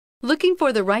Looking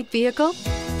for the right vehicle?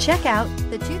 Check out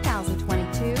the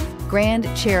 2022 Grand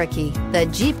Cherokee. The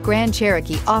Jeep Grand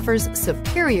Cherokee offers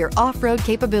superior off-road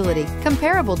capability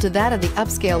comparable to that of the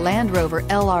upscale Land Rover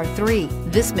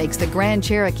LR3. This makes the Grand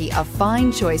Cherokee a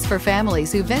fine choice for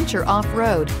families who venture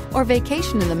off-road or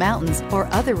vacation in the mountains or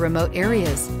other remote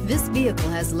areas. This vehicle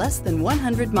has less than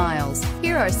 100 miles.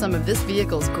 Here are some of this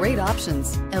vehicle's great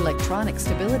options: electronic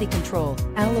stability control,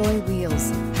 alloy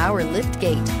wheels, power lift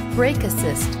gate, brake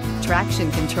assist,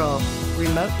 traction control,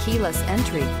 remote keyless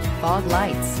entry, fog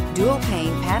lights, dual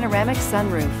pane panoramic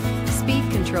sunroof, speed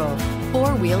control,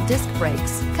 four-wheel disc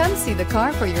brakes. Come see the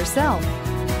car for yourself.